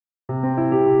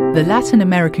The Latin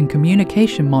American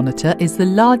Communication Monitor is the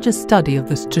largest study of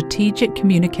the strategic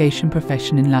communication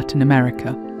profession in Latin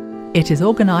America. It is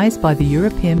organised by the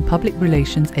European Public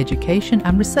Relations Education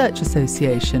and Research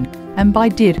Association and by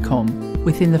DIRCOM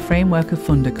within the framework of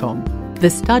Fundacom. The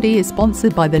study is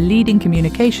sponsored by the leading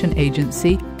communication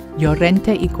agency,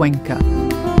 Llorente y Cuenca.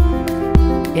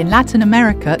 In Latin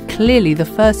America, clearly the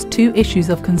first two issues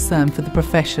of concern for the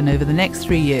profession over the next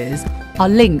 3 years are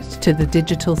linked to the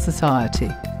digital society.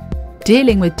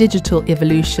 Dealing with digital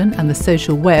evolution and the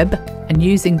social web, and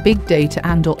using big data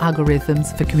and/or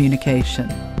algorithms for communication.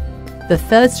 The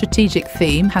third strategic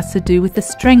theme has to do with the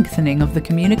strengthening of the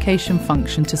communication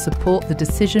function to support the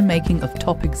decision-making of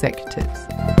top executives.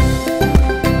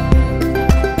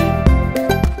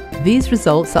 These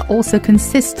results are also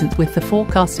consistent with the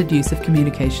forecasted use of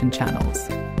communication channels.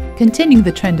 Continuing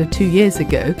the trend of 2 years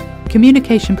ago,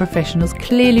 communication professionals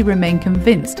clearly remain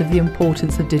convinced of the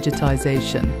importance of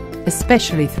digitization,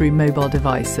 especially through mobile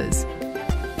devices.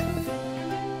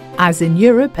 As in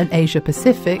Europe and Asia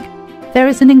Pacific, there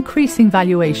is an increasing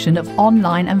valuation of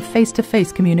online and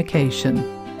face-to-face communication,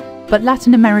 but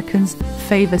Latin Americans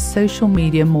favour social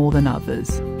media more than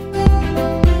others.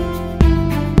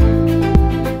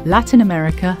 Latin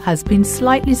America has been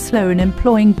slightly slow in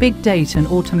employing big data and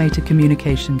automated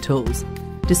communication tools,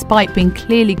 despite being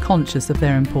clearly conscious of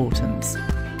their importance.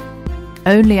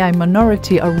 Only a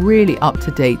minority are really up to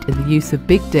date in the use of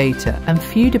big data, and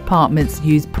few departments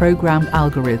use programmed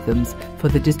algorithms for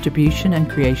the distribution and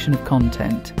creation of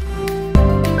content.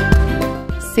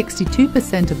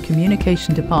 62% of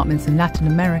communication departments in Latin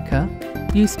America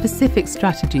use specific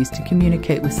strategies to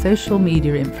communicate with social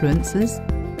media influencers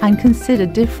and consider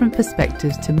different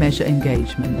perspectives to measure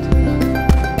engagement.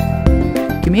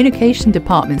 Communication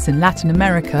departments in Latin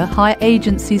America hire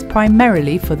agencies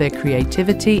primarily for their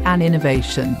creativity and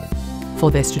innovation, for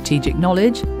their strategic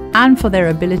knowledge, and for their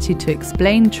ability to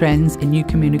explain trends in new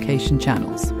communication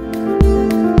channels.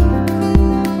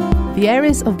 The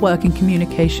areas of work in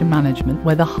communication management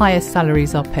where the highest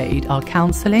salaries are paid are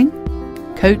counselling,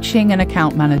 coaching and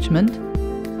account management,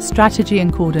 strategy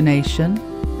and coordination,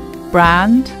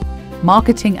 brand,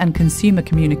 marketing and consumer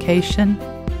communication,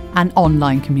 and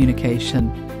online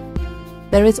communication.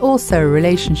 There is also a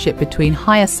relationship between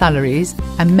higher salaries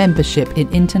and membership in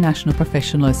international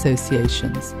professional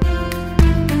associations.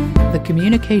 The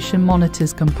Communication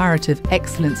Monitor's Comparative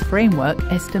Excellence Framework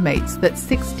estimates that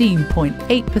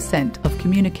 16.8% of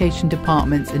communication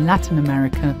departments in Latin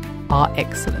America are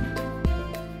excellent.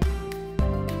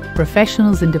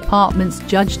 Professionals in departments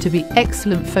judged to be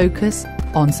excellent focus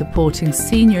on supporting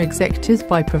senior executives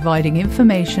by providing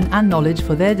information and knowledge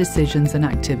for their decisions and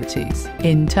activities.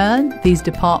 In turn, these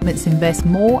departments invest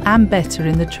more and better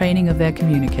in the training of their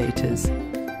communicators.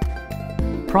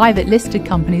 Private listed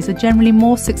companies are generally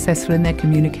more successful in their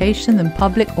communication than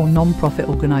public or non-profit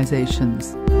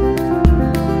organisations.